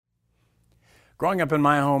Growing up in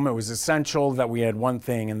my home, it was essential that we had one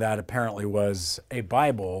thing, and that apparently was a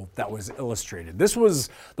Bible that was illustrated. This was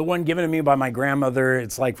the one given to me by my grandmother.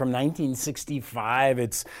 It's like from 1965.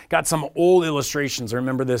 It's got some old illustrations. I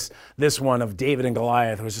remember this one of David and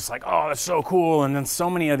Goliath. It was just like, oh, that's so cool. And then so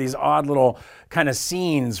many of these odd little kind of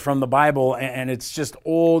scenes from the Bible, and it's just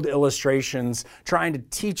old illustrations trying to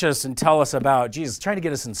teach us and tell us about Jesus, trying to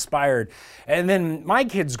get us inspired. And then my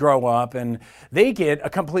kids grow up, and they get a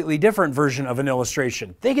completely different version of an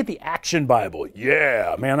illustration. They get the Action Bible.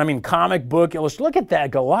 Yeah, man. I mean, comic book illustration. Look at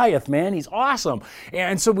that Goliath, man. He's awesome.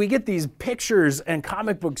 And so we get these pictures and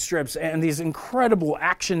comic book strips and these incredible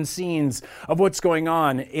action scenes of what's going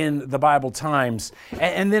on in the Bible times.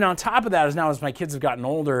 And then on top of that, as my kids have gotten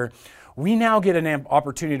older, we now get an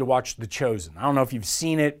opportunity to watch The Chosen. I don't know if you've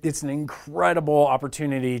seen it. It's an incredible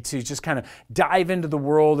opportunity to just kind of dive into the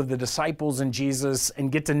world of the disciples and Jesus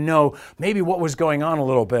and get to know maybe what was going on a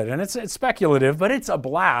little bit. And it's speculative, but it's a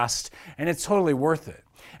blast, and it's totally worth it.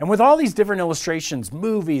 And with all these different illustrations,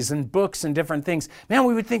 movies and books and different things, man,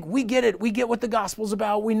 we would think we get it. We get what the gospel's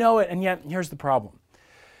about. We know it. And yet, here's the problem.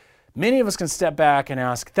 Many of us can step back and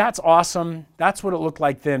ask, that's awesome, that's what it looked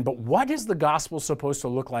like then, but what is the gospel supposed to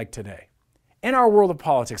look like today? In our world of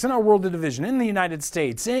politics, in our world of division, in the United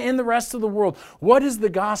States, in the rest of the world, what is the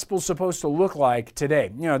gospel supposed to look like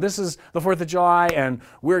today? You know, this is the 4th of July, and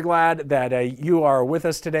we're glad that you are with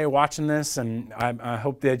us today watching this, and I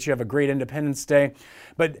hope that you have a great Independence Day.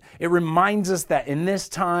 But it reminds us that in this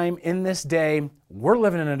time, in this day, we're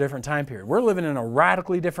living in a different time period. We're living in a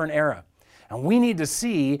radically different era. And we need to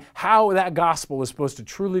see how that gospel is supposed to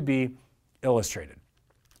truly be illustrated.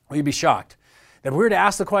 Well, you'd be shocked that if we were to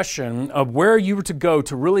ask the question of where you were to go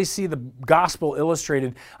to really see the gospel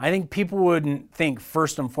illustrated, I think people wouldn't think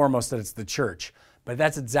first and foremost that it's the church. But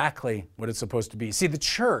that's exactly what it's supposed to be. See, the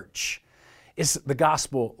church is the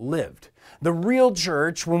gospel lived. The real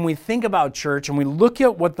church, when we think about church and we look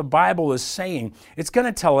at what the Bible is saying, it's going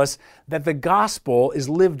to tell us that the gospel is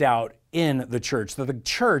lived out in the church. That the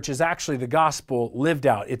church is actually the gospel lived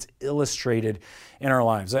out. It's illustrated in our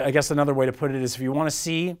lives. I guess another way to put it is if you want to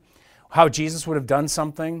see how Jesus would have done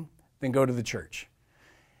something, then go to the church.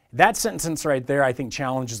 That sentence right there, I think,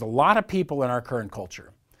 challenges a lot of people in our current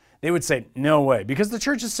culture. They would say, no way, because the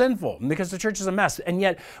church is sinful, and because the church is a mess. And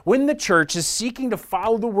yet, when the church is seeking to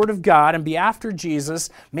follow the Word of God and be after Jesus,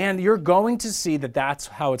 man, you're going to see that that's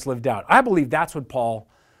how it's lived out. I believe that's what Paul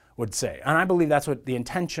would say, and I believe that's what the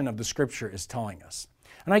intention of the Scripture is telling us.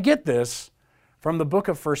 And I get this from the book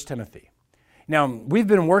of 1 Timothy. Now, we've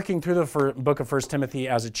been working through the book of 1 Timothy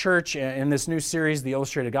as a church in this new series, The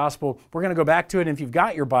Illustrated Gospel. We're going to go back to it, and if you've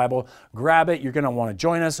got your Bible, grab it. You're going to want to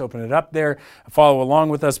join us, open it up there, follow along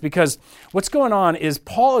with us, because what's going on is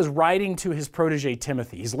Paul is writing to his protege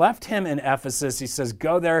Timothy. He's left him in Ephesus. He says,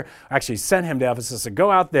 go there, actually sent him to Ephesus, and go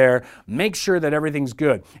out there, make sure that everything's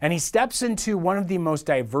good. And he steps into one of the most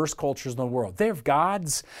diverse cultures in the world. They have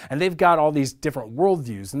gods, and they've got all these different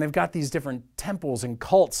worldviews, and they've got these different temples and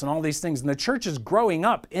cults and all these things, and the church is growing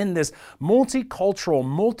up in this multicultural,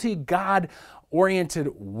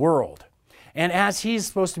 multi-God-oriented world. And as he's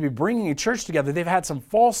supposed to be bringing a church together, they've had some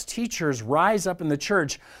false teachers rise up in the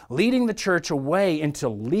church, leading the church away into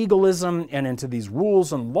legalism and into these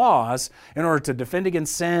rules and laws in order to defend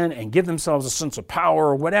against sin and give themselves a sense of power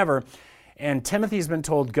or whatever. And Timothy's been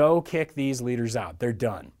told, go kick these leaders out. They're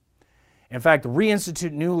done. In fact,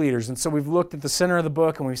 reinstitute new leaders. And so we've looked at the center of the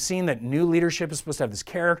book, and we've seen that new leadership is supposed to have this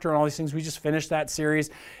character and all these things. We just finished that series.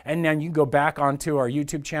 And now you can go back onto our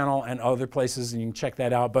YouTube channel and other places, and you can check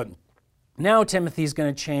that out. But now Timothy's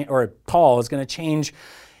going to change, or Paul is going to change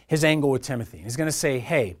his angle with Timothy. He's going to say,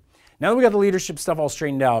 hey, now that we got the leadership stuff all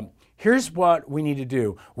straightened out, here's what we need to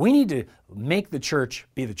do. We need to make the church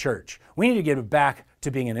be the church. We need to get it back to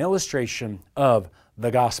being an illustration of the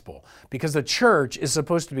gospel, because the church is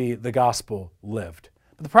supposed to be the gospel lived.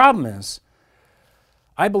 But the problem is,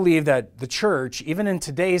 I believe that the church, even in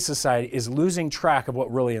today's society, is losing track of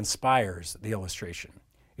what really inspires the illustration.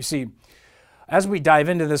 You see, as we dive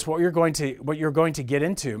into this, what you're going to get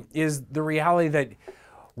into is the reality that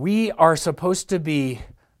we are supposed to be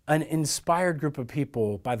an inspired group of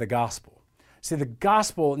people by the gospel. See, the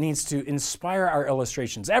gospel needs to inspire our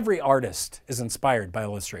illustrations. Every artist is inspired by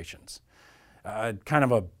illustrations. Kind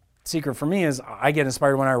of a secret for me is I get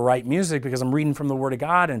inspired when I write music because I'm reading from the Word of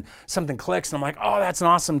God and something clicks and I'm like, oh, that's an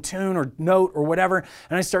awesome tune or note or whatever.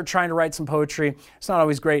 And I start trying to write some poetry. It's not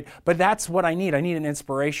always great, but that's what I need. I need an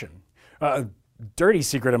inspiration. Dirty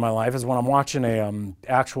secret in my life is when I'm watching a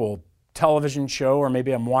actual television show, or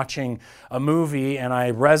maybe I'm watching a movie and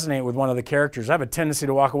I resonate with one of the characters, I have a tendency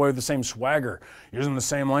to walk away with the same swagger, using the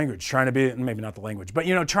same language, trying to be, maybe not the language, but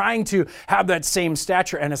trying to have that same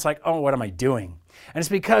stature. And it's like, oh, what am I doing? And it's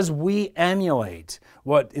because we emulate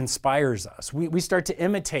what inspires us. We start to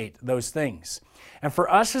imitate those things. And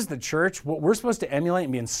for us as the church, what we're supposed to emulate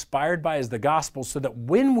and be inspired by is the gospel, so that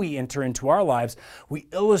when we enter into our lives, we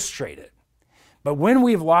illustrate it. But when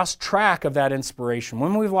we've lost track of that inspiration,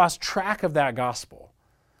 when we've lost track of that gospel,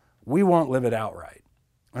 we won't live it outright.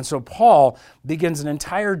 And so Paul begins an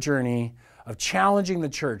entire journey of challenging the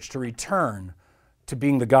church to return to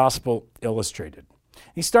being the gospel illustrated.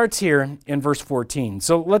 He starts here in verse 14.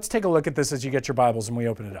 So let's take a look at this as you get your Bibles and we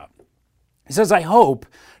open it up. He says, I hope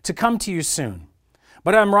to come to you soon,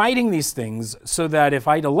 but I'm writing these things so that if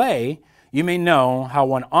I delay, you may know how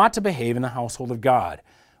one ought to behave in the household of God,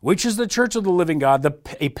 which is the church of the living God,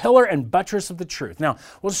 a pillar and buttress of the truth. Now,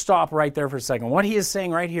 we'll stop right there for a second. What he is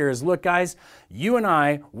saying right here is, look, guys, you and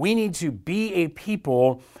I, we need to be a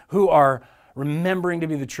people who are remembering to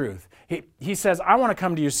be the truth. He says, I want to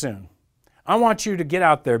come to you soon. I want you to get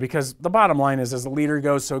out there, because the bottom line is, as the leader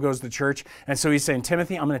goes, so goes the church. And so he's saying,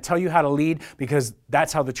 Timothy, I'm going to tell you how to lead, because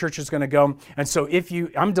that's how the church is going to go. And so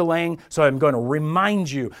I'm delaying, so I'm going to remind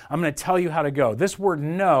you. I'm going to tell you how to go. This word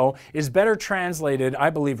know is better translated, I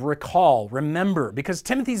believe, recall, remember, because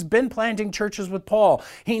Timothy's been planting churches with Paul.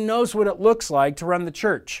 He knows what it looks like to run the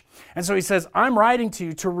church. And so he says, I'm writing to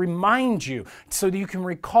you to remind you so that you can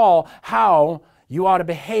recall how you ought to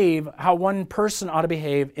behave, how one person ought to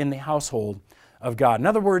behave in the household of God. In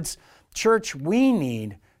other words, church, we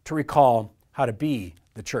need to recall how to be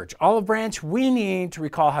the church. Olive Branch, we need to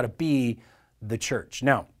recall how to be the church.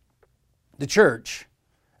 Now, the church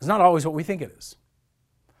is not always what we think it is.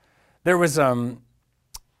 There was a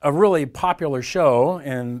really popular show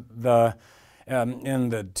in the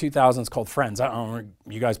 2000s called Friends. I don't know,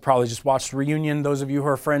 you guys probably just watched Reunion, those of you who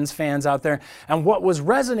are Friends fans out there. And what was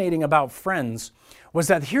resonating about Friends was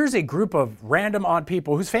that here's a group of random odd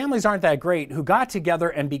people whose families aren't that great, who got together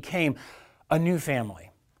and became a new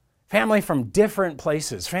family. Family from different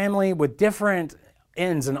places, family with different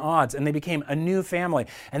ends and odds, and they became a new family.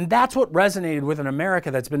 And that's what resonated with an America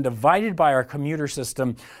that's been divided by our commuter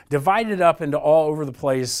system, divided up into all over the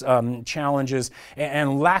place challenges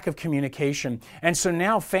and lack of communication. And so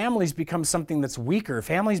now families become something that's weaker.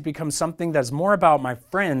 Families become something that's more about my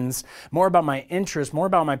friends, more about my interests, more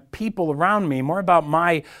about my people around me, more about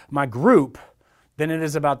my group than it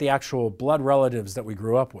is about the actual blood relatives that we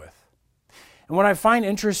grew up with. And what I find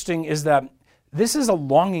interesting is that this is a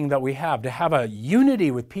longing that we have, to have a unity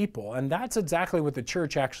with people, and that's exactly what the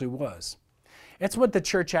church actually was. It's what the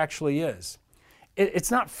church actually is. It's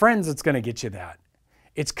not Friends that's going to get you that.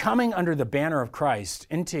 It's coming under the banner of Christ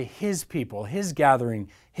into His people, His gathering,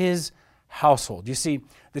 His household. You see,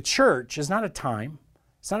 the church is not a time,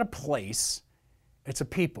 it's not a place, it's a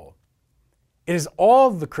people. It is all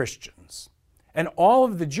of the Christians and all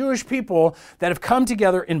of the Jewish people that have come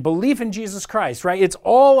together in belief in Jesus Christ, right? It's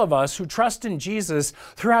all of us who trust in Jesus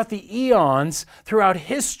throughout the eons, throughout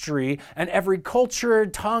history, and every culture,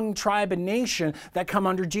 tongue, tribe, and nation that come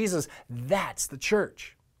under Jesus. That's the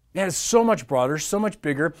church. It is so much broader, so much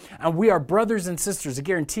bigger, and we are brothers and sisters. I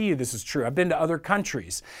guarantee you this is true. I've been to other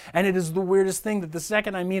countries, and it is the weirdest thing that the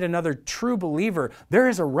second I meet another true believer, there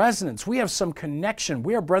is a resonance. We have some connection.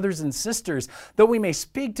 We are brothers and sisters. Though we may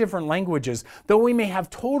speak different languages, though we may have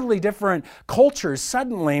totally different cultures,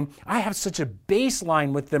 suddenly I have such a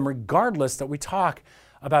baseline with them regardless that we talk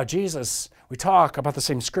about Jesus. We talk about the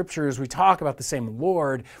same scriptures. We talk about the same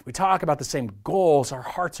Lord. We talk about the same goals. Our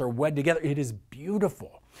hearts are wed together. It is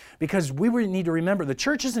beautiful. Because we need to remember, the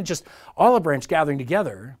church isn't just Olive Branch gathering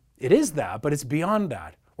together. It is that, but it's beyond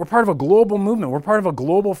that. We're part of a global movement. We're part of a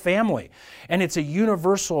global family. And it's a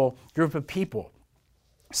universal group of people.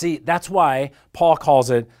 See, that's why Paul calls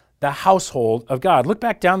it the household of God. Look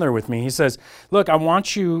back down there with me. He says, look, I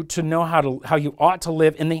want you to know how you ought to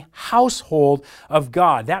live in the household of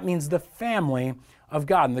God. That means the family of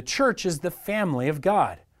God. And the church is the family of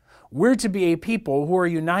God. We're to be a people who are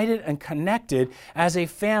united and connected as a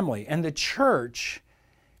family. And the church,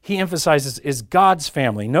 he emphasizes, is God's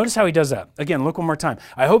family. Notice how he does that. Again, look one more time.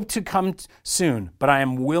 I hope to come soon, but I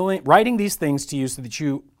am writing these things to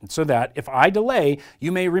you so that if I delay,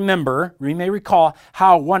 you may recall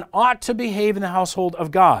how one ought to behave in the household of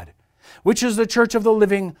God, which is the church of the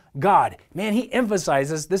living God. Man, he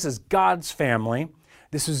emphasizes this is God's family.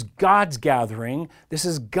 This is God's gathering. This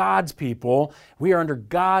is God's people. We are under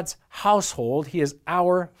God's household. He is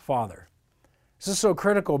our Father. This is so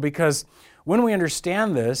critical because when we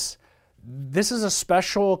understand this, this is a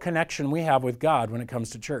special connection we have with God when it comes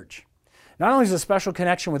to church. Not only is it a special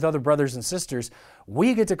connection with other brothers and sisters,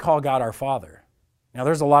 we get to call God our Father. Now,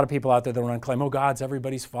 there's a lot of people out there that want to claim, oh, God's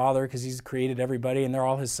everybody's Father because He's created everybody and they're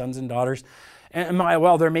all His sons and daughters. And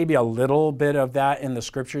well, there may be a little bit of that in the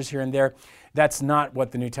Scriptures here and there. That's not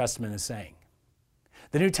what the New Testament is saying.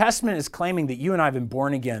 The New Testament is claiming that you and I have been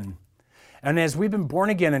born again. And as we've been born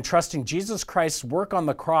again and trusting Jesus Christ's work on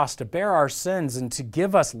the cross to bear our sins and to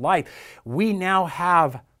give us life, we now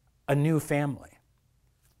have a new family,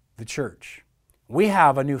 the church. We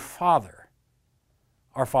have a new Father,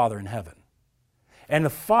 our Father in heaven. And the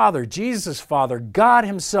Father, Jesus' Father, God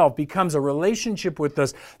Himself, becomes a relationship with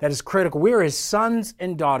us that is critical. We are His sons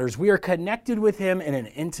and daughters. We are connected with Him in an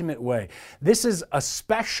intimate way. This is a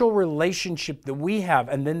special relationship that we have,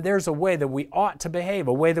 and then there's a way that we ought to behave,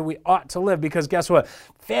 a way that we ought to live, because guess what?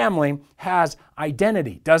 Family has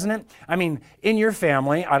identity, doesn't it? I mean, in your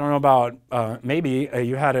family, I don't know about, maybe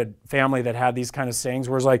you had a family that had these kind of sayings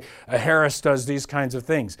where it's like, Harris does these kinds of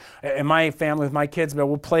things. In my family with my kids,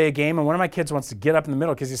 we'll play a game, and one of my kids wants to get up in the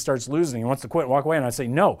middle because he starts losing. He wants to quit and walk away, and I say,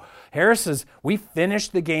 no. Harris says, we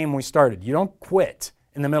finished the game we started. You don't quit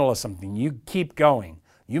in the middle of something. You keep going.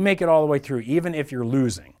 You make it all the way through, even if you're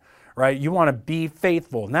losing. Right? You want to be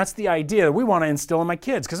faithful. And that's the idea that we want to instill in my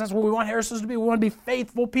kids, because that's what we want Harris's to be. We want to be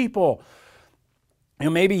faithful people. You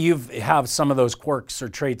know, maybe you have some of those quirks or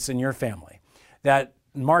traits in your family that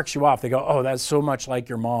marks you off. They go, oh, that's so much like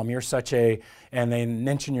your mom. You're such a, and they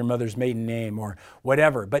mention your mother's maiden name or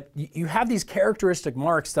whatever. But you have these characteristic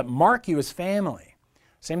marks that mark you as family.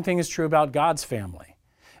 Same thing is true about God's family.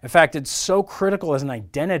 In fact, it's so critical as an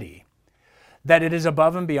identity that it is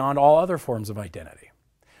above and beyond all other forms of identity.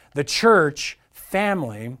 The church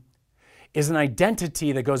family is an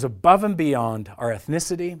identity that goes above and beyond our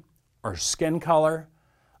ethnicity, our skin color,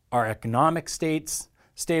 our economic status,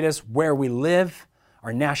 where we live,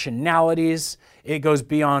 our nationalities. It goes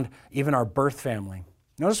beyond even our birth family.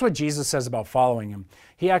 Notice what Jesus says about following Him.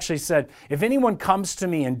 He actually said, if anyone comes to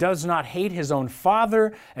me and does not hate his own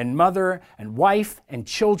father and mother and wife and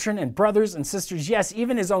children and brothers and sisters, yes,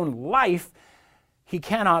 even his own life, he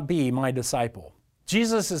cannot be my disciple.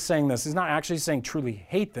 Jesus is saying this. He's not actually saying truly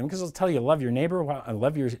hate them, because He'll tell you love your neighbor,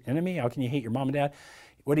 love your enemy. How can you hate your mom and dad?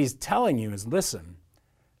 What He's telling you is, listen,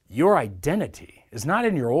 your identity is not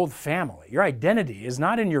in your old family. Your identity is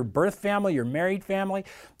not in your birth family, your married family.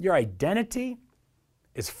 Your identity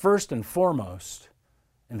is first and foremost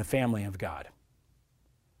in the family of God.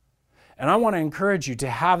 And I want to encourage you to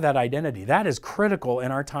have that identity. That is critical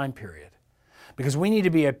in our time period, because we need to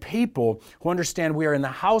be a people who understand we are in the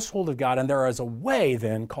household of God, and there is a way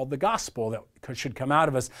then called the gospel that should come out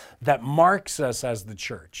of us that marks us as the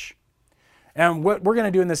church. And what we're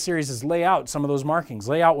going to do in this series is lay out some of those markings,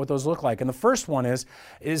 lay out what those look like. And the first one is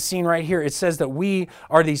seen right here. It says that we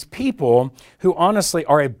are these people who honestly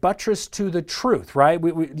are a buttress to the truth, right?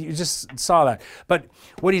 You just saw that. But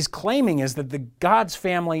what he's claiming is that the God's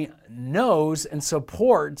family knows and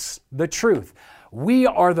supports the truth. We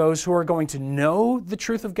are those who are going to know the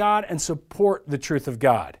truth of God and support the truth of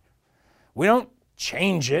God. We don't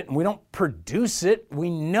change it and we don't produce it. We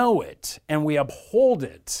know it and we uphold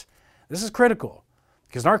it. This is critical,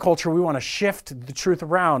 because in our culture, we want to shift the truth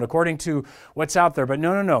around according to what's out there. But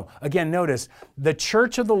no. Again, notice, the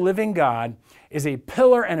church of the living God is a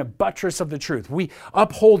pillar and a buttress of the truth. We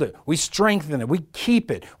uphold it. We strengthen it. We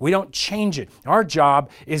keep it. We don't change it. Our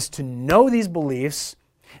job is to know these beliefs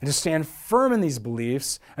and to stand firm in these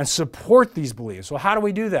beliefs and support these beliefs. Well, how do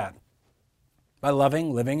we do that? By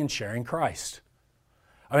loving, living, and sharing Christ.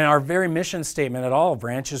 I mean, our very mission statement at Olive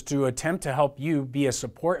Branch is to attempt to help you be a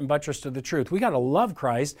support and buttress to the truth. We got to love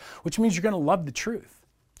Christ, which means you're going to love the truth.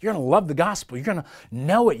 You're going to love the gospel. You're going to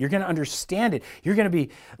know it. You're going to understand it. You're going to be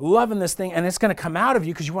loving this thing, and it's going to come out of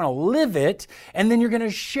you because you want to live it, and then you're going to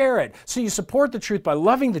share it. So you support the truth by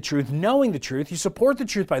loving the truth, knowing the truth. You support the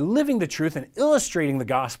truth by living the truth and illustrating the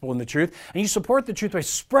gospel and the truth. And you support the truth by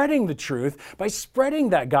spreading the truth, by spreading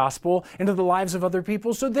that gospel into the lives of other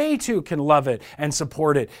people so they too can love it and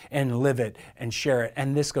support it and live it and share it.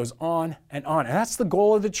 And this goes on and on. And that's the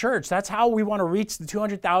goal of the church. That's how we want to reach the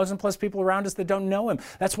 200,000 plus people around us that don't know Him.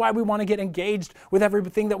 That's why we want to get engaged with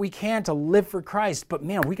everything that we can to live for Christ. But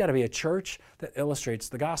man, we got to be a church that illustrates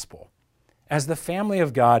the gospel. As the family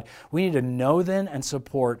of God, we need to know then and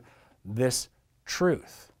support this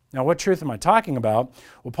truth. Now, what truth am I talking about?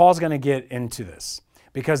 Well, Paul's going to get into this,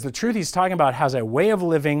 because the truth he's talking about has a way of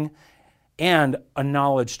living and a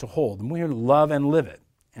knowledge to hold. And we love and live it.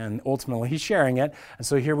 And ultimately, he's sharing it. And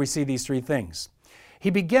so here we see these three things. He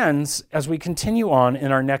begins as we continue on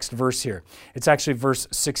in our next verse here. It's actually verse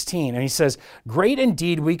 16. And he says, "Great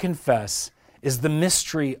indeed, we confess, is the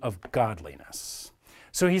mystery of godliness."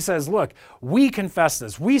 So he says, look, we confess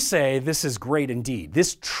this. We say this is great indeed.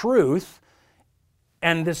 This truth,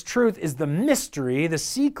 and this truth is the mystery, the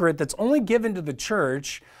secret that's only given to the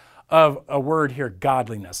church of a word here,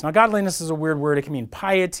 godliness. Now, godliness is a weird word. It can mean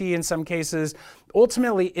piety in some cases.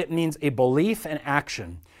 Ultimately, it means a belief and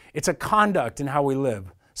action. It's a conduct in how we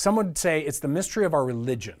live. Some would say it's the mystery of our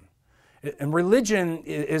religion. And religion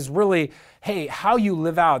is really, hey, how you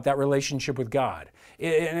live out that relationship with God.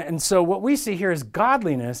 And so what we see here is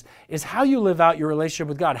godliness is how you live out your relationship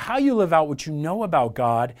with God, how you live out what you know about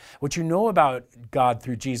God, what you know about God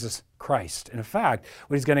through Jesus Christ. And in fact,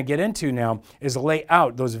 what he's going to get into now is lay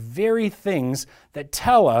out those very things that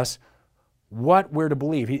tell us what we're to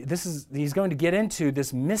believe. He's going to get into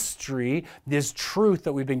this mystery, this truth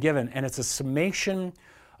that we've been given, and it's a summation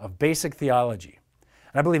of basic theology.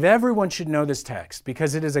 And I believe everyone should know this text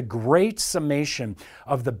because it is a great summation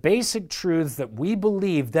of the basic truths that we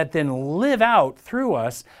believe that then live out through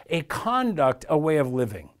us a conduct, a way of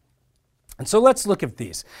living. And so let's look at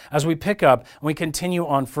these as we pick up and we continue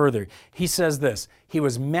on further. He says this, he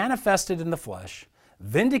was manifested in the flesh,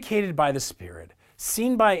 vindicated by the Spirit,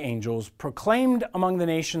 seen by angels, proclaimed among the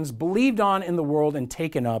nations, believed on in the world, and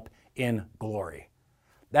taken up in glory.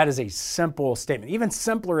 That is a simple statement, even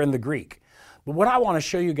simpler in the Greek. But what I want to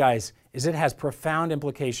show you guys is it has profound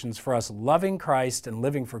implications for us loving Christ and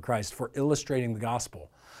living for Christ, for illustrating the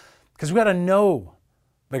gospel. Because we got to know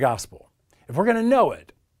the gospel. If we're going to know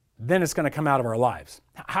it, then it's going to come out of our lives.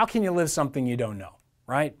 How can you live something you don't know,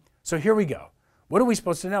 right? So here we go. What are we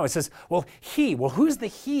supposed to know? It says, well, he. Well, who's the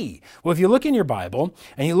he? Well, if you look in your Bible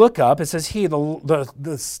and you look up, it says he.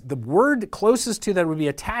 The word closest to that would be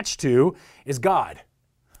attached to is God.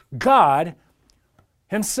 God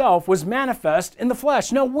himself was manifest in the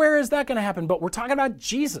flesh. Now, where is that going to happen? But we're talking about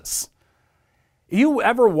Jesus. You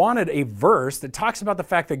ever wanted a verse that talks about the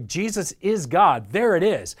fact that Jesus is God? There it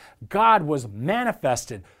is. God was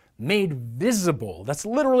manifested, made visible. That's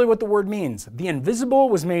literally what the word means. The invisible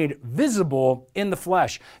was made visible in the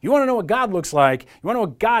flesh. You want to know what God looks like? You want to know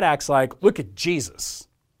what God acts like? Look at Jesus.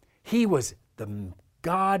 He was the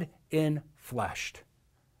God in flesh,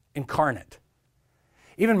 incarnate.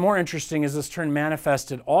 Even more interesting is this term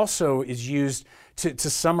manifested also is used to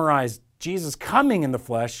summarize Jesus coming in the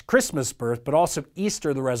flesh, Christmas birth, but also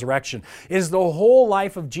Easter, the resurrection. It is the whole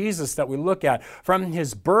life of Jesus that we look at from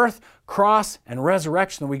his birth, cross, and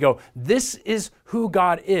resurrection that we go, this is who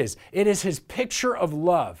God is. It is his picture of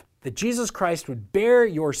love, that Jesus Christ would bear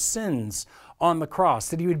your sins on the cross,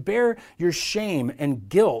 that he would bear your shame and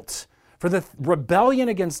guilt for the rebellion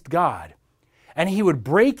against God. And he would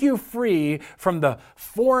break you free from the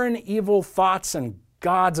foreign evil thoughts and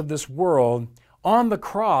gods of this world on the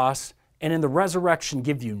cross, and in the resurrection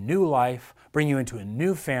give you new life, bring you into a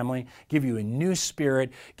new family, give you a new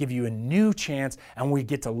spirit, give you a new chance, and we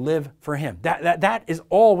get to live for him. That is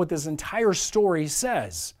all what this entire story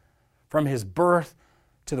says, from his birth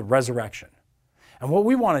to the resurrection. And what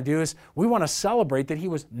we want to do is we want to celebrate that he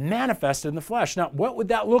was manifested in the flesh. Now, what would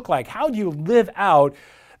that look like? How do you live out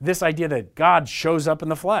this idea that God shows up in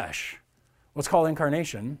the flesh? What's called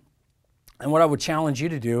incarnation. And what I would challenge you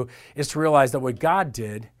to do is to realize that what God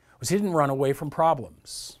did was he didn't run away from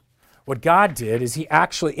problems. What God did is he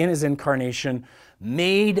actually, in his incarnation,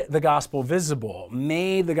 made the gospel visible,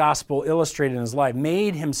 made the gospel illustrated in his life,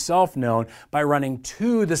 made himself known by running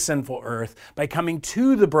to the sinful earth, by coming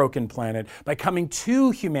to the broken planet, by coming to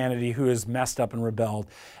humanity who is messed up and rebelled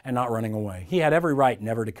and not running away. He had every right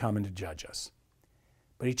never to come and to judge us.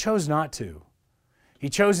 But he chose not to. He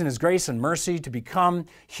chose in his grace and mercy to become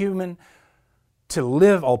human, to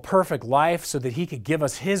live a perfect life so that he could give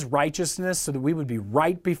us his righteousness, so that we would be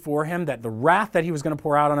right before him, that the wrath that he was going to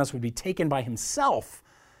pour out on us would be taken by himself,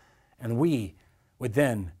 and we would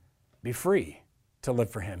then be free to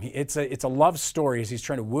live for him. It's a love story as he's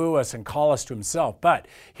trying to woo us and call us to himself. But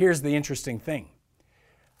here's the interesting thing,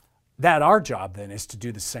 that our job then is to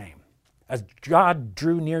do the same. As God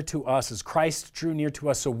drew near to us, as Christ drew near to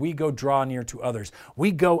us, so we go draw near to others.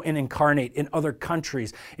 We go and incarnate in other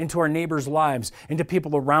countries, into our neighbors' lives, into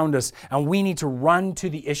people around us, and we need to run to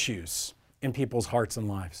the issues in people's hearts and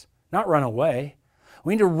lives, not run away.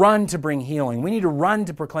 We need to run to bring healing. We need to run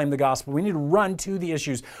to proclaim the gospel. We need to run to the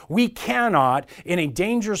issues. We cannot, in a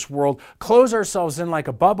dangerous world, close ourselves in like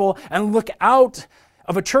a bubble and look out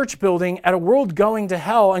of a church building at a world going to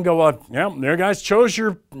hell and go, well, yeah, there guys chose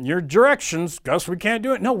your directions. Guess we can't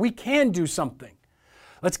do it. No, we can do something.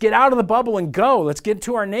 Let's get out of the bubble and go. Let's get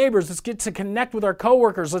to our neighbors. Let's get to connect with our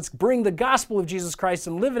coworkers. Let's bring the gospel of Jesus Christ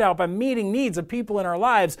and live it out by meeting needs of people in our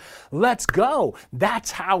lives. Let's go.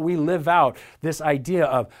 That's how we live out this idea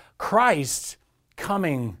of Christ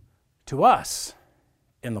coming to us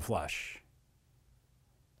in the flesh.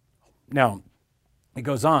 Now, it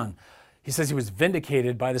goes on. He says he was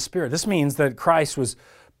vindicated by the Spirit. This means that Christ was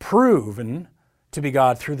proven to be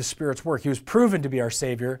God through the Spirit's work. He was proven to be our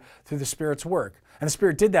Savior through the Spirit's work. And the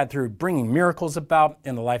Spirit did that through bringing miracles about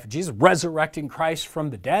in the life of Jesus, resurrecting Christ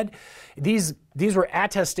from the dead. These were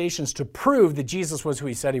attestations to prove that Jesus was who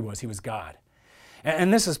he said he was. He was God.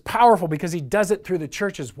 And this is powerful because he does it through the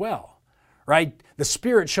church as well, right? The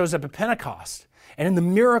Spirit shows up at Pentecost. And in the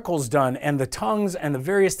miracles done and the tongues and the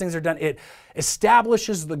various things are done, it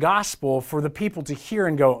establishes the gospel for the people to hear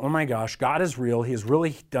and go, oh my gosh, God is real. He has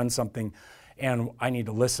really done something and I need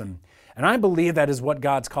to listen. And I believe that is what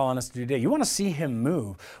God's calling us to do today. You want to see him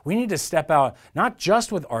move. We need to step out, not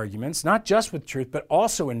just with arguments, not just with truth, but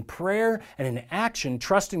also in prayer and in action,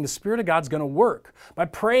 trusting the Spirit of God's going to work. By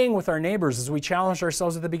praying with our neighbors as we challenged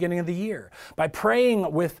ourselves at the beginning of the year. By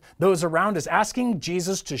praying with those around us, asking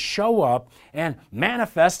Jesus to show up and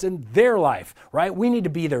manifest in their life, right? We need to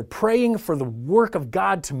be there praying for the work of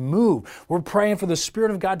God to move. We're praying for the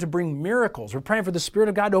Spirit of God to bring miracles. We're praying for the Spirit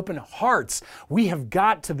of God to open hearts. We have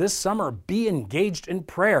got to this summer be engaged in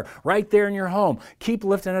prayer right there in your home. Keep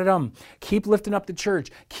lifting it up. Keep lifting up the church.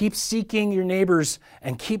 Keep seeking your neighbors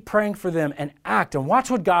and keep praying for them and act and watch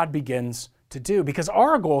what God begins to do, because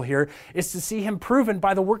our goal here is to see him proven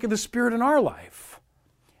by the work of the Spirit in our life.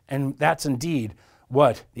 And that's indeed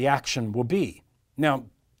what the action will be. Now,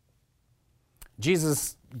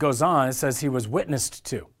 Jesus goes on, it says he was witnessed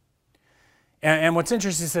to. And what's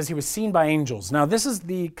interesting, it says he was seen by angels. Now, this is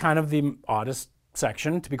the kind of the oddest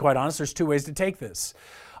section, to be quite honest. There's two ways to take this.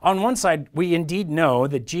 On one side, we indeed know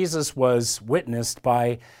that Jesus was witnessed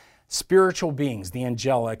by spiritual beings, the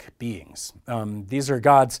angelic beings. These are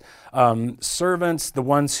God's servants, the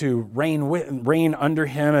ones who reign under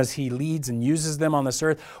him as he leads and uses them on this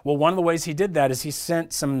earth. Well, one of the ways he did that is he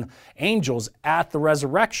sent some angels at the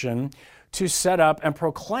resurrection to set up and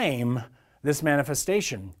proclaim this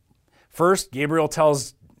manifestation. First, Gabriel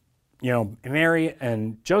tells Mary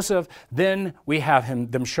and Joseph. Then we have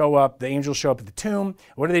them show up. The angels show up at the tomb.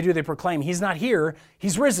 What do? They proclaim he's not here.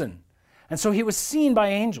 He's risen. And so he was seen by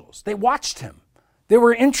angels. They watched him. They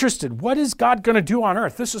were interested. What is God going to do on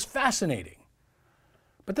earth? This is fascinating.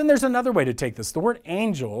 But then there's another way to take this. The word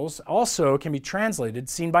angels also can be translated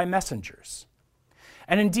seen by messengers.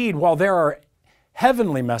 And indeed, while there are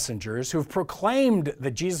heavenly messengers who have proclaimed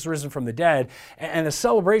that Jesus is risen from the dead, and the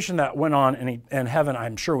celebration that went on in heaven,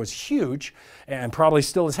 I'm sure, was huge and probably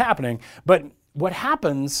still is happening. But what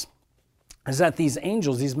happens is that these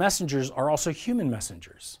angels, these messengers, are also human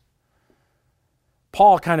messengers.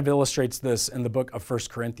 Paul kind of illustrates this in the book of 1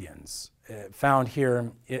 Corinthians. Found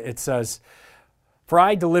here, it says, for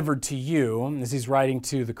I delivered to you, as he's writing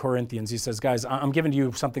to the Corinthians, he says, guys, I'm giving to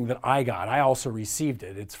you something that I got. I also received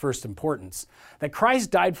it. It's first importance. That Christ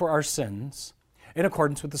died for our sins in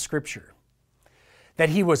accordance with the Scripture. That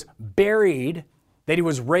he was buried, that he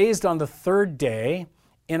was raised on the third day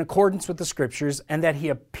in accordance with the Scriptures, and that he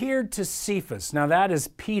appeared to Cephas. Now that is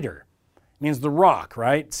Peter. It means the rock,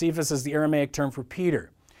 right? Cephas is the Aramaic term for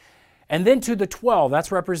Peter. And then to the 12,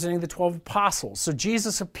 that's representing the 12 apostles. So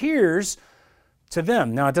Jesus appears to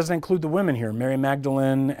them. Now, it doesn't include the women here, Mary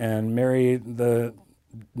Magdalene and Mary, the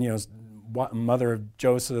mother of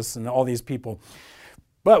Joseph, and all these people.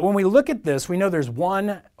 But when we look at this, we know there's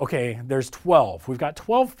 12. We've got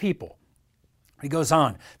 12 people. He goes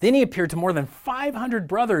on. Then he appeared to more than 500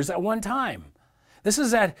 brothers at one time. This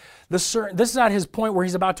is at his point where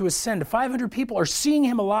he's about to ascend. 500 people are seeing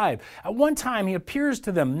him alive. At one time, he appears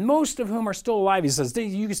to them, most of whom are still alive. He says,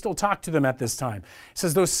 you can still talk to them at this time. He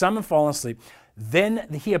says, though some have fallen asleep. Then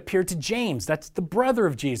he appeared to James, that's the brother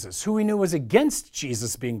of Jesus, who we knew was against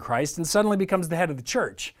Jesus being Christ and suddenly becomes the head of the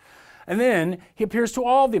church. And then he appears to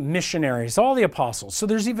all the missionaries, all the apostles. So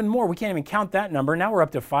there's even more. We can't even count that number. Now we're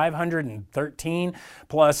up to 513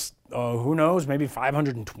 plus, who knows, maybe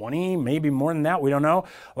 520, maybe more than that. We don't know.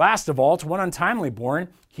 Last of all, to one untimely born,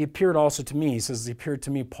 he appeared also to me. He says, he appeared to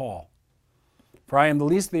me, Paul. For I am the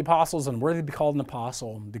least of the apostles and worthy to be called an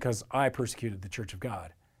apostle because I persecuted the church of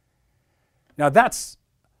God. Now that's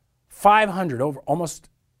 500 over almost,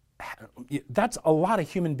 that's a lot of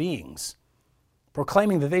human beings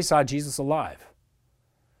proclaiming that they saw Jesus alive.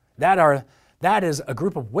 That is a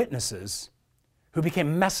group of witnesses who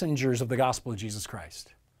became messengers of the gospel of Jesus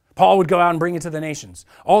Christ. Paul would go out and bring it to the nations.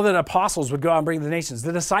 All the apostles would go out and bring it to the nations.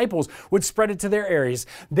 The disciples would spread it to their areas.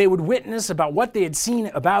 They would witness about what they had seen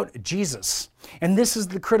about Jesus. And this is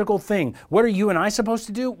the critical thing. What are you and I supposed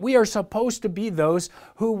to do? We are supposed to be those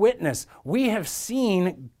who witness. We have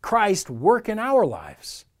seen Christ work in our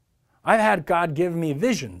lives. I've had God give me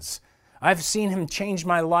visions I've seen him change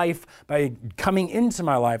my life by coming into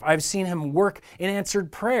my life. I've seen him work in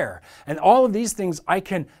answered prayer. And all of these things, I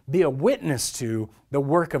can be a witness to the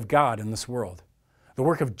work of God in this world, the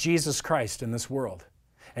work of Jesus Christ in this world.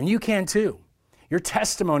 And you can too. Your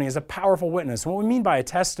testimony is a powerful witness. And what we mean by a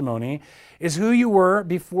testimony is who you were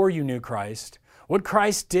before you knew Christ, what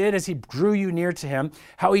Christ did as he drew you near to him,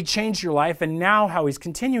 how he changed your life, and now how he's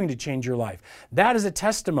continuing to change your life. That is a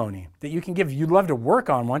testimony that you can give. You'd love to work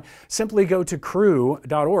on one. Simply go to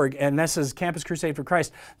cru.org, and this is Campus Crusade for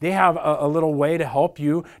Christ. They have a little way to help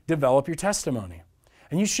you develop your testimony.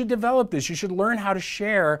 And you should develop this. You should learn how to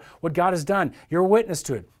share what God has done. You're a witness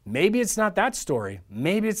to it. Maybe it's not that story.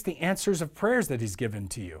 Maybe it's the answers of prayers that he's given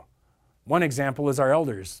to you. One example is our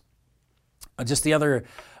elders. Just the other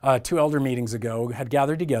 2 elder meetings ago had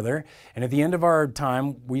gathered together, and at the end of our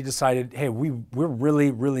time, we decided, hey, we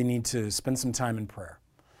really need to spend some time in prayer.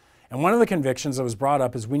 And one of the convictions that was brought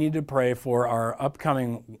up is we need to pray for our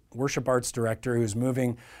upcoming worship arts director who's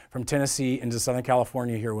moving from Tennessee into Southern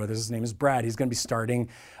California here with us. His name is Brad. He's going to be starting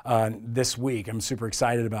this week. I'm super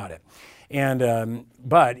excited about it. And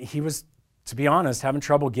but he was, to be honest, having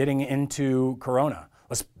trouble getting into Corona.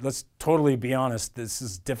 Let's totally be honest, this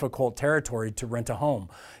is difficult territory to rent a home,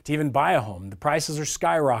 to even buy a home. The prices are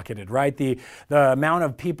skyrocketed, right? The amount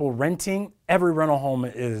of people renting, every rental home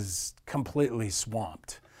is completely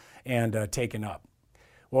swamped and taken up.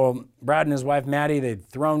 Well, Brad and his wife, Maddie, they'd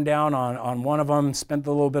thrown down on one of them, spent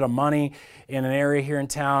a little bit of money in an area here in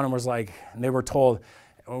town, and they were told,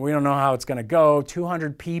 well, we don't know how it's going to go.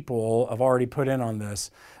 200 people have already put in on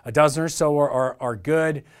this. A dozen or so are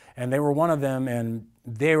good, and they were one of them, and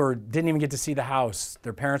didn't even get to see the house.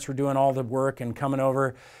 Their parents were doing all the work and coming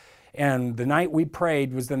over. And the night we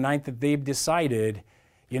prayed was the night that they've decided,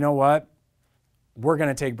 you know what? We're going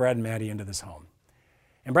to take Brad and Maddie into this home.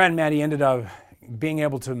 And Brad and Maddie ended up being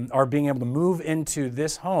able to move into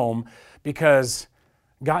this home because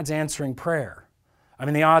God's answering prayer. I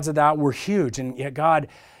mean, the odds of that were huge, and yet God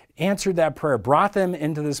answered that prayer, brought them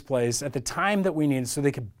into this place at the time that we needed so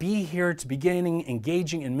they could be here to beginning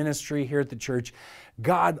engaging in ministry here at the church.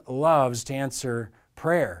 God loves to answer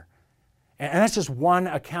prayer. And that's just one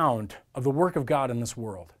account of the work of God in this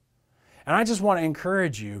world. And I just want to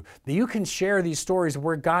encourage you that you can share these stories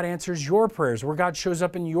where God answers your prayers, where God shows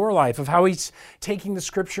up in your life, of how he's taking the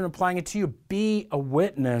scripture and applying it to you. Be a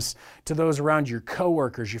witness to those around you, your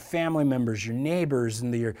coworkers, your family members, your neighbors,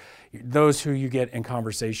 and those who you get in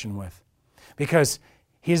conversation with. Because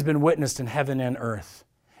he's been witnessed in heaven and earth,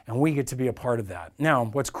 and we get to be a part of that. Now,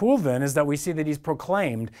 what's cool then is that we see that he's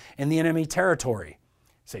proclaimed in the enemy territory.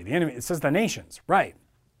 Say the enemy, it says the nations, right?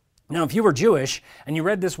 Now, if you were Jewish and you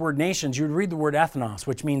read this word nations, you would read the word ethnos,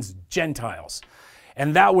 which means Gentiles.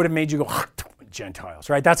 And that would have made you go, Gentiles,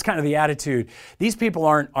 right? That's kind of the attitude. These people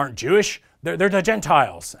aren't Jewish, they're the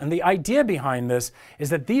Gentiles. And the idea behind this is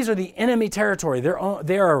that these are the enemy territory.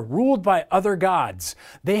 They are ruled by other gods.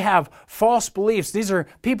 They have false beliefs. These are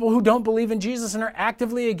people who don't believe in Jesus and are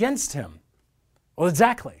actively against him. Well,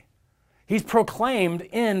 exactly. He's proclaimed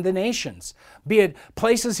in the nations, be it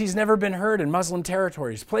places he's never been heard in Muslim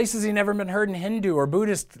territories, places he's never been heard in Hindu or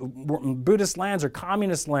Buddhist lands or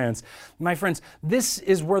communist lands. My friends, this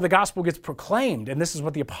is where the gospel gets proclaimed, and this is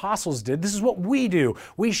what the apostles did. This is what we do.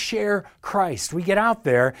 We share Christ. We get out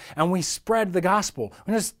there and we spread the gospel.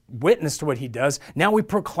 We just witness to what he does. Now we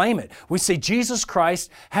proclaim it. We say Jesus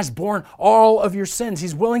Christ has borne all of your sins.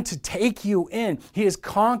 He's willing to take you in. He has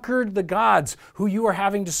conquered the gods who you are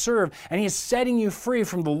having to serve, and he is setting you free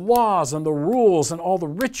from the laws and the rules and all the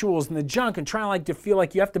rituals and the junk and trying to feel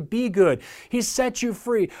like you have to be good. He's set you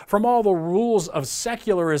free from all the rules of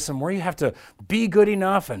secularism where you have to be good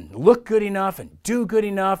enough and look good enough and do good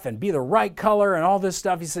enough and be the right color and all this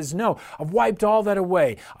stuff. He says, no, I've wiped all that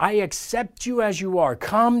away. I accept you as you are.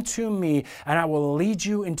 Come to me and I will lead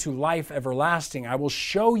you into life everlasting. I will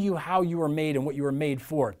show you how you are made and what you are made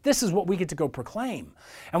for. This is what we get to go proclaim.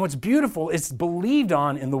 And what's beautiful, it's believed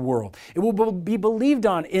on in the world. It will be believed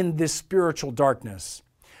on in this spiritual darkness.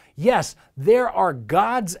 Yes, there are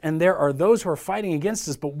gods and there are those who are fighting against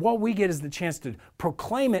us, but what we get is the chance to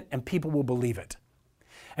proclaim it and people will believe it.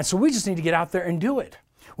 And so we just need to get out there and do it.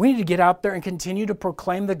 We need to get out there and continue to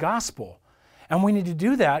proclaim the gospel. And we need to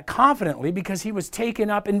do that confidently because he was taken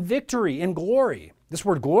up in victory, in glory. This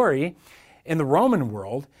word glory in the Roman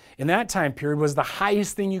world, in that time period, was the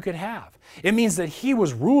highest thing you could have. It means that he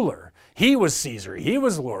was ruler. He was Caesar. He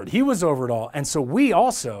was Lord. He was over it all. And so we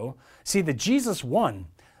also see that Jesus won.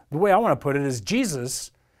 The way I want to put it is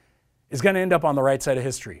Jesus is going to end up on the right side of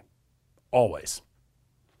history. Always.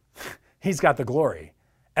 He's got the glory.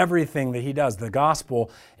 Everything that he does, the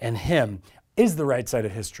gospel and him, is the right side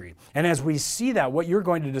of history. And as we see that, what you're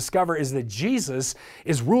going to discover is that Jesus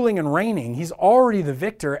is ruling and reigning. He's already the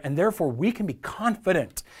victor, and therefore we can be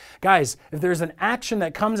confident. Guys, if there's an action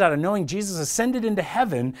that comes out of knowing Jesus ascended into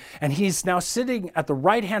heaven and he's now sitting at the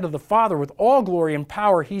right hand of the Father with all glory and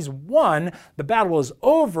power, he's won, the battle is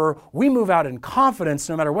over, we move out in confidence.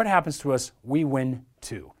 No matter what happens to us, we win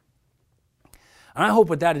too. And I hope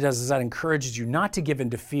what that does is that encourages you not to give in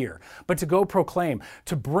to fear, but to go proclaim,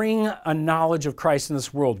 to bring a knowledge of Christ in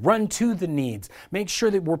this world, run to the needs, make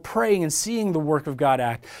sure that we're praying and seeing the work of God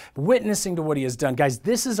act, witnessing to what he has done. Guys,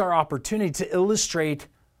 this is our opportunity to illustrate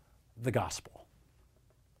the gospel.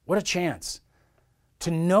 What a chance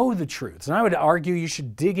to know the truths. And I would argue you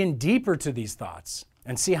should dig in deeper to these thoughts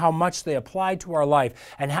and see how much they apply to our life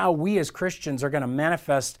and how we as Christians are going to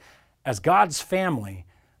manifest as God's family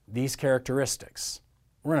these characteristics.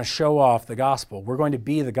 We're going to show off the gospel. We're going to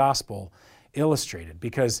be the gospel illustrated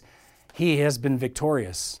because he has been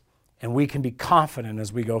victorious and we can be confident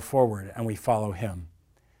as we go forward and we follow him.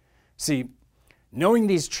 See, knowing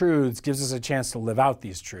these truths gives us a chance to live out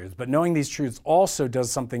these truths, but knowing these truths also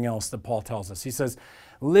does something else that Paul tells us. He says,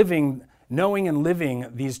 knowing and living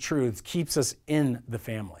these truths keeps us in the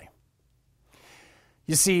family.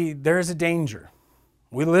 You see, there is a danger.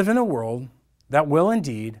 We live in a world that will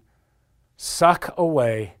indeed suck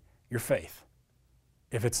away your faith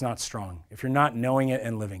if it's not strong, if you're not knowing it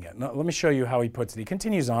and living it. Now, let me show you how he puts it. He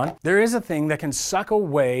continues on. There is a thing that can suck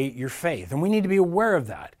away your faith, and we need to be aware of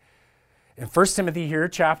that. In 1 Timothy here,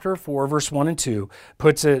 chapter 4, verse 1 and 2,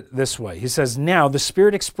 puts it this way. He says, "Now the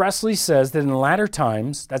Spirit expressly says that in the latter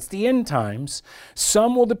times, that's the end times,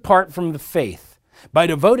 some will depart from the faith by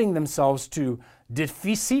devoting themselves to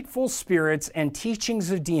deceitful spirits and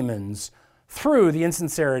teachings of demons, through the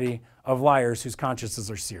insincerity of liars whose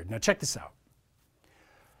consciences are seared." Now check this out.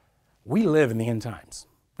 We live in the end times.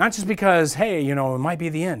 Not just because, hey, it might be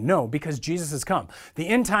the end. No, because Jesus has come. The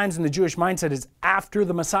end times in the Jewish mindset is after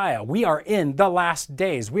the Messiah. We are in the last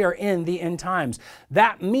days. We are in the end times.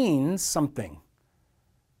 That means something.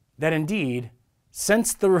 That indeed,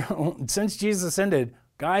 since Jesus ascended,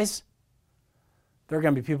 guys, there are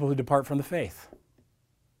going to be people who depart from the faith.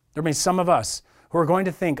 There may be some of us who are going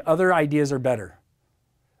to think other ideas are better.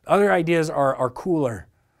 Other ideas are cooler.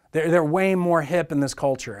 They're way more hip in this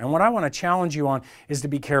culture. And what I want to challenge you on is to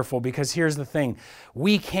be careful, because here's the thing.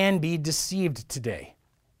 We can be deceived today.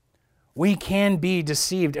 We can be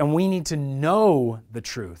deceived, and we need to know the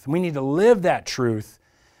truth. We need to live that truth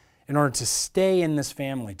in order to stay in this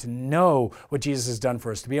family, to know what Jesus has done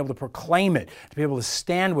for us, to be able to proclaim it, to be able to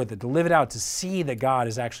stand with it, to live it out, to see that God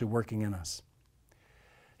is actually working in us.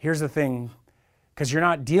 Here's the thing. Because you're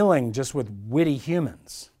not dealing just with witty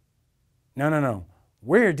humans. No.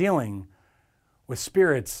 We're dealing with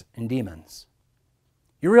spirits and demons.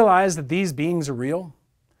 You realize that these beings are real?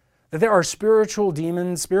 That there are spiritual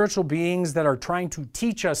demons, spiritual beings that are trying to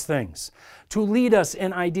teach us things, to lead us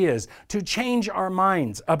in ideas, to change our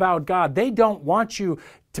minds about God. They don't want you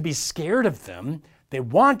to be scared of them. They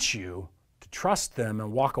want you to trust them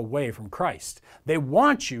and walk away from Christ. They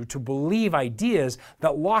want you to believe ideas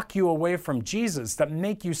that lock you away from Jesus, that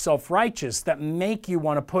make you self-righteous, that make you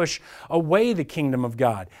want to push away the kingdom of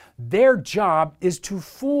God. Their job is to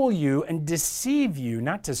fool you and deceive you,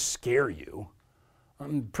 not to scare you. I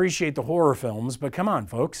appreciate the horror films, but come on,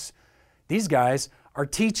 folks. These guys are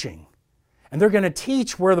teaching. And they're going to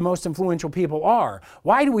teach where the most influential people are.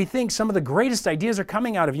 Why do we think some of the greatest ideas are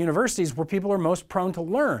coming out of universities where people are most prone to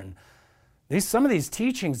learn? Some of these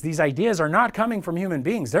teachings, these ideas are not coming from human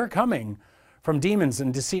beings. They're coming from demons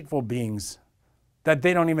and deceitful beings that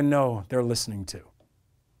they don't even know they're listening to.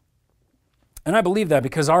 And I believe that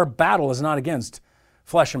because our battle is not against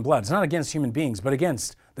flesh and blood. It's not against human beings, but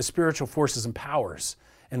against the spiritual forces and powers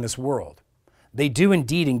in this world. They do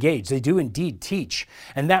indeed engage. They do indeed teach.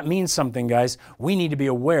 And that means something, guys. We need to be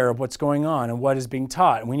aware of what's going on and what is being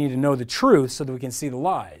taught. And we need to know the truth so that we can see the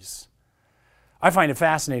lies. I find it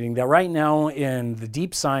fascinating that right now in the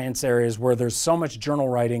deep science areas where there's so much journal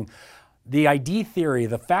writing, the ID theory,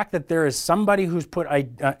 the fact that there is somebody who's put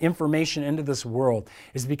information into this world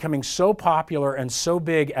is becoming so popular and so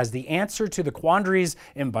big as the answer to the quandaries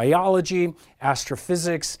in biology,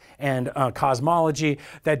 astrophysics, and cosmology,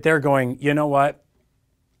 that they're going, you know what?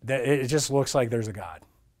 It just looks like there's a God.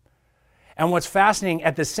 And what's fascinating,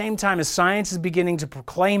 at the same time as science is beginning to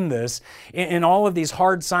proclaim this, in all of these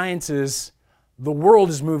hard sciences, the world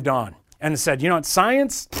has moved on and said, you know what,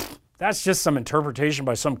 science, that's just some interpretation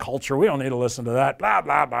by some culture. We don't need to listen to that. Blah,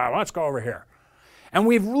 blah, blah. Let's go over here. And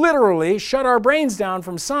we've literally shut our brains down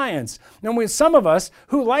from science. And with some of us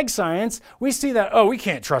who like science, we see that, oh, we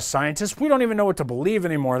can't trust scientists. We don't even know what to believe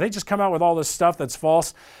anymore. They just come out with all this stuff that's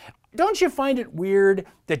false. Don't you find it weird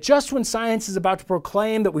that just when science is about to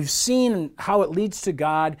proclaim that we've seen how it leads to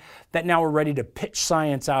God, that now we're ready to pitch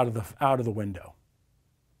science out of the window?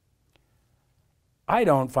 I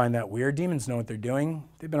don't find that weird. Demons know what they're doing.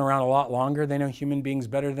 They've been around a lot longer. They know human beings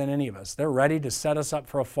better than any of us. They're ready to set us up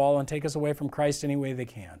for a fall and take us away from Christ any way they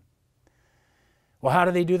can. Well, how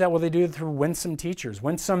do they do that? Well, they do it through winsome teachers,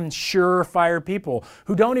 winsome, surefire people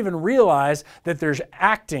who don't even realize that they're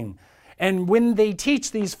acting. And when they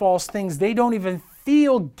teach these false things, they don't even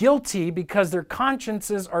feel guilty because their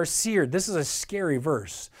consciences are seared. This is a scary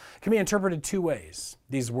verse. It can be interpreted two ways,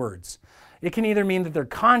 these words. It can either mean that their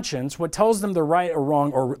conscience, what tells them they're right or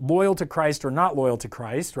wrong, or loyal to Christ or not loyal to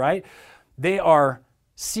Christ, right? They are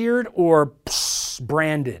seared or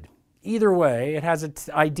branded. Either way, it has an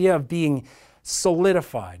idea of being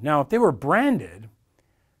solidified. Now, if they were branded,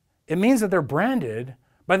 it means that they're branded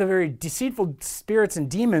by the very deceitful spirits and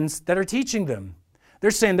demons that are teaching them. They're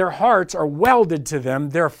saying their hearts are welded to them,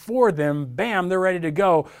 they're for them, bam, they're ready to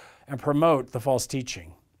go and promote the false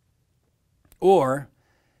teaching. Or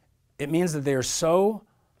it means that they are so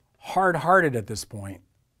hard-hearted at this point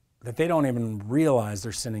that they don't even realize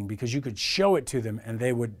they're sinning, because you could show it to them and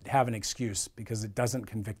they would have an excuse because it doesn't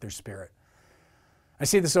convict their spirit. I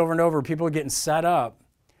see this over and over. People are getting set up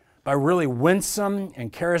by really winsome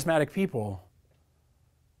and charismatic people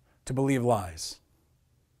to believe lies,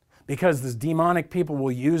 because the demonic people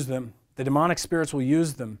will use them. The demonic spirits will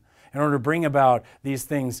use them in order to bring about these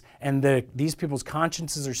things, and these people's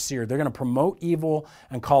consciences are seared. They're going to promote evil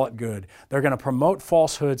and call it good. They're going to promote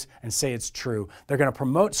falsehoods and say it's true. They're going to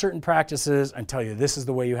promote certain practices and tell you this is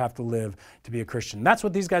the way you have to live to be a Christian. That's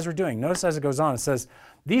what these guys are doing. Notice as it goes on, it says,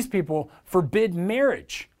 these people forbid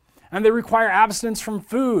marriage, and they require abstinence from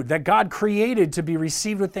food that God created to be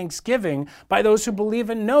received with thanksgiving by those who believe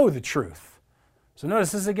and know the truth. So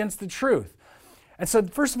notice this is against the truth. And so,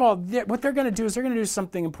 first of all, what they're going to do is they're going to do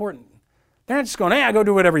something important. They're not just going, hey, go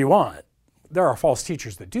do whatever you want. There are false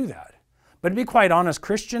teachers that do that. But to be quite honest,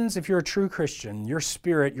 Christians, if you're a true Christian, your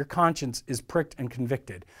spirit, your conscience is pricked and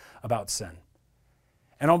convicted about sin.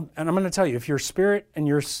 And I'm going to tell you, if your spirit and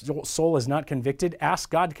your soul is not convicted, ask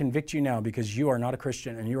God to convict you now, because you are not a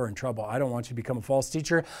Christian and you are in trouble. I don't want you to become a false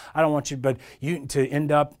teacher. I don't want you to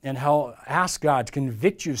end up in hell. Ask God to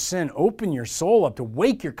convict you of sin. Open your soul up, to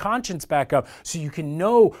wake your conscience back up so you can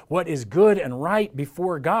know what is good and right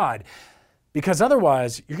before God. Because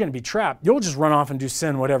otherwise, you're going to be trapped. You'll just run off and do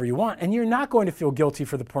sin, whatever you want, and you're not going to feel guilty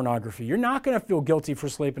for the pornography. You're not going to feel guilty for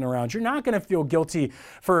sleeping around. You're not going to feel guilty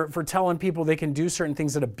for telling people they can do certain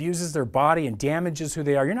things that abuses their body and damages who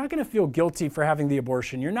they are. You're not going to feel guilty for having the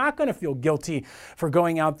abortion. You're not going to feel guilty for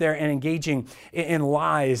going out there and engaging in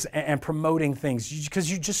lies and promoting things,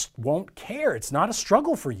 because you just won't care. It's not a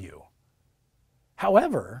struggle for you.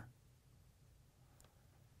 However,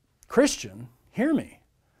 Christian, hear me.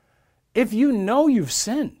 If you know you've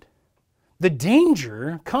sinned, the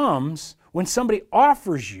danger comes when somebody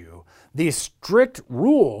offers you these strict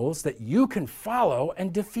rules that you can follow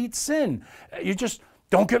and defeat sin. You just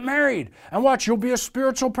don't get married, and watch, you'll be a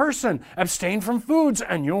spiritual person. Abstain from foods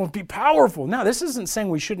and you'll be powerful. Now, this isn't saying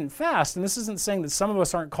we shouldn't fast, and this isn't saying that some of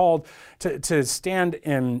us aren't called to stand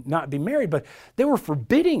and not be married, but they were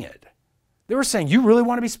forbidding it. They were saying, you really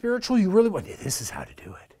want to be spiritual? You really want, this is how to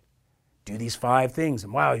do it. Do these 5 things,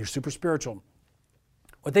 and wow, you're super spiritual.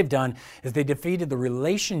 What they've done is they defeated the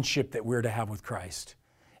relationship that we're to have with Christ,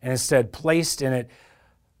 and instead placed in it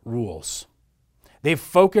rules. They've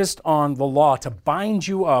focused on the law to bind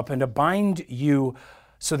you up and to bind you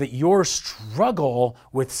so that your struggle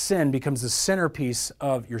with sin becomes the centerpiece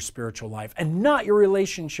of your spiritual life and not your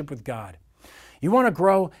relationship with God. You want to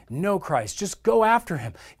grow? Know Christ. Just go after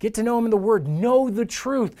Him. Get to know Him in the Word. Know the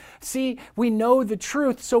truth. See, we know the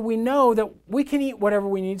truth, so we know that we can eat whatever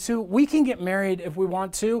we need to. We can get married if we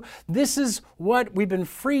want to. This is what we've been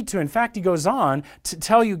free to. In fact, he goes on to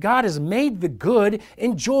tell you God has made the good.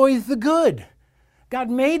 Enjoy the good. God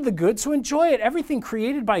made the good, so enjoy it. Everything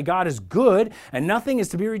created by God is good, and nothing is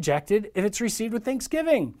to be rejected if it's received with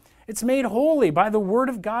thanksgiving. It's made holy by the Word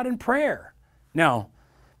of God and prayer. Now,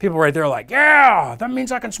 people right there are like, yeah, that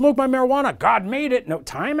means I can smoke my marijuana. God made it. No,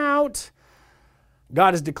 time out.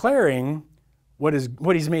 God is declaring what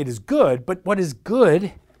He's made is good, but what is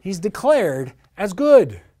good, He's declared as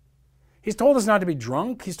good. He's told us not to be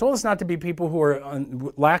drunk. He's told us not to be people who are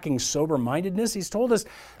lacking sober-mindedness. He's told us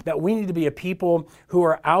that we need to be a people who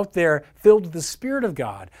are out there filled with the Spirit of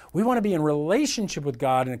God. We want to be in relationship with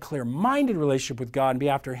God, in a clear-minded relationship with God, and be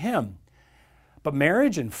after Him. But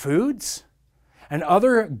marriage and foods and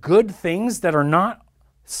other good things that are not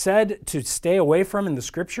said to stay away from in the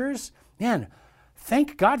scriptures, man,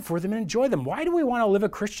 thank God for them and enjoy them. Why do we want to live a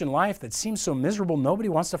Christian life that seems so miserable nobody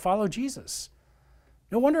wants to follow Jesus?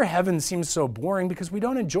 No wonder heaven seems so boring, because we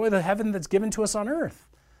don't enjoy the heaven that's given to us on earth.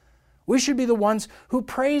 We should be the ones who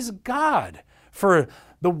praise God for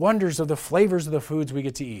the wonders of the flavors of the foods we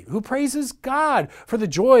get to eat, who praises God for the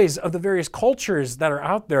joys of the various cultures that are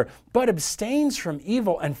out there, but abstains from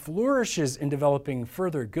evil and flourishes in developing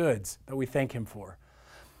further goods that we thank Him for.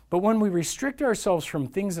 But when we restrict ourselves from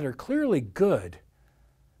things that are clearly good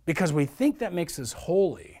because we think that makes us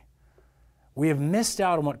holy, we have missed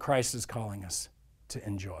out on what Christ is calling us to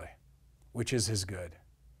enjoy, which is His good.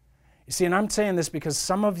 You see, and I'm saying this because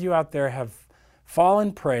some of you out there have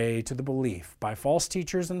fallen prey to the belief by false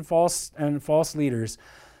teachers and false leaders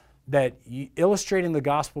that illustrating the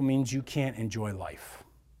gospel means you can't enjoy life.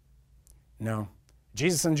 No,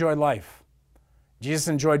 Jesus enjoyed life. Jesus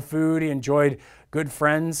enjoyed food. He enjoyed good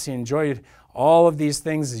friends. He enjoyed all of these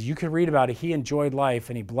things. As you can read about it, He enjoyed life,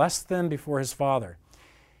 and He blessed them before His Father.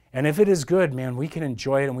 And if it is good, man, we can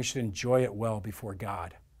enjoy it, and we should enjoy it well before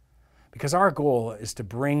God. Because our goal is to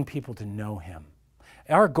bring people to know Him.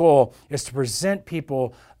 Our goal is to present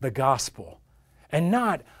people the gospel and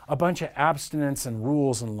not a bunch of abstinence and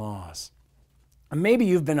rules and laws. And maybe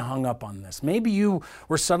you've been hung up on this. Maybe you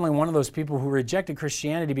were suddenly one of those people who rejected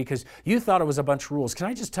Christianity because you thought it was a bunch of rules. Can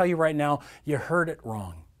I just tell you right now, you heard it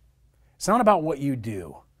wrong. It's not about what you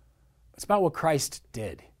do. It's about what Christ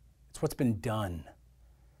did. It's what's been done.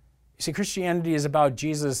 You see, Christianity is about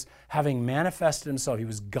Jesus having manifested Himself. He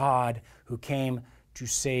was God who came to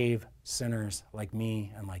save sinners like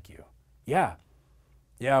me and like you. Yeah,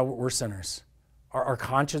 we're sinners. Our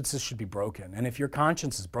consciences should be broken. And if your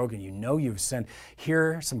conscience is broken, you know you've sinned.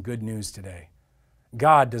 Hear some good news today.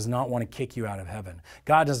 God does not want to kick you out of heaven.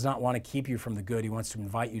 God does not want to keep you from the good. He wants to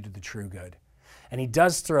invite you to the true good. And He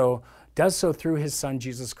does so through His Son,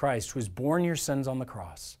 Jesus Christ, who has borne your sins on the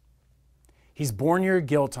cross. He's borne your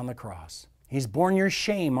guilt on the cross. He's borne your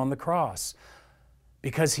shame on the cross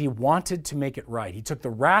because He wanted to make it right. He took the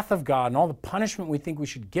wrath of God and all the punishment we think we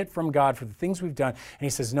should get from God for the things we've done, and He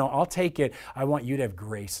says, no, I'll take it. I want you to have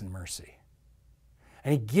grace and mercy.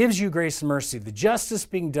 And He gives you grace and mercy. The justice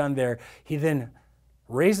being done there, He then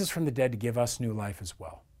raises from the dead to give us new life as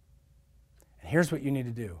well. And here's what you need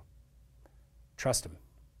to do. Trust Him.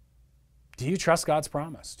 Do you trust God's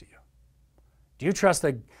promise to you? Do you trust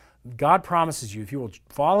that God promises you, if you will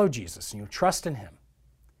follow Jesus and you'll trust in Him,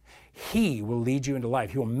 He will lead you into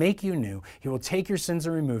life. He will make you new. He will take your sins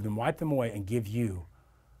and remove them, wipe them away, and give you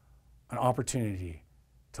an opportunity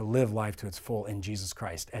to live life to its full in Jesus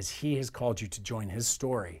Christ as He has called you to join His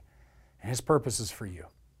story and His purposes for you.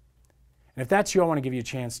 And if that's you, I want to give you a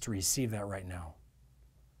chance to receive that right now.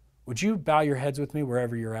 Would you bow your heads with me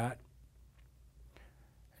wherever you're at?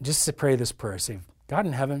 And just to pray this prayer. Say, God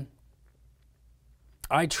in heaven,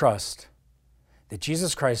 I trust that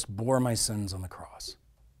Jesus Christ bore my sins on the cross,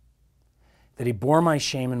 that He bore my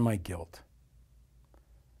shame and my guilt.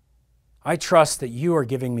 I trust that You are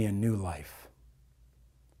giving me a new life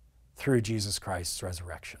through Jesus Christ's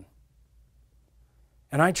resurrection.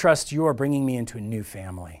 And I trust You are bringing me into a new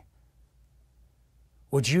family.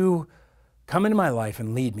 Would You come into my life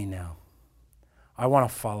and lead me now? I want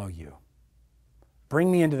to follow You.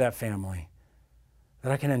 Bring me into that family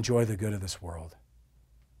that I can enjoy the good of this world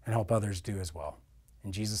and help others do as well.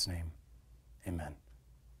 In Jesus' name, amen.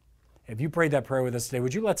 If you prayed that prayer with us today,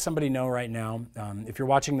 would you let somebody know right now? If you're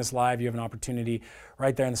watching this live, you have an opportunity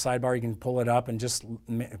right there in the sidebar. You can pull it up and just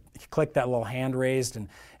click that little hand raised and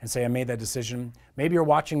say, I made that decision. Maybe you're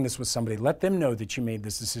watching this with somebody. Let them know that you made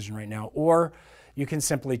this decision right now. Or you can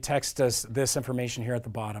simply text us this information here at the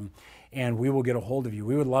bottom, and we will get a hold of you.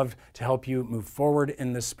 We would love to help you move forward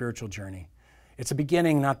in this spiritual journey. It's a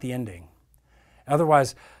beginning, not the ending.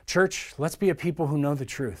 Otherwise, church, let's be a people who know the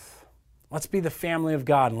truth. Let's be the family of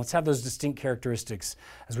God, and let's have those distinct characteristics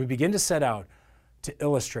as we begin to set out to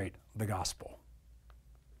illustrate the gospel.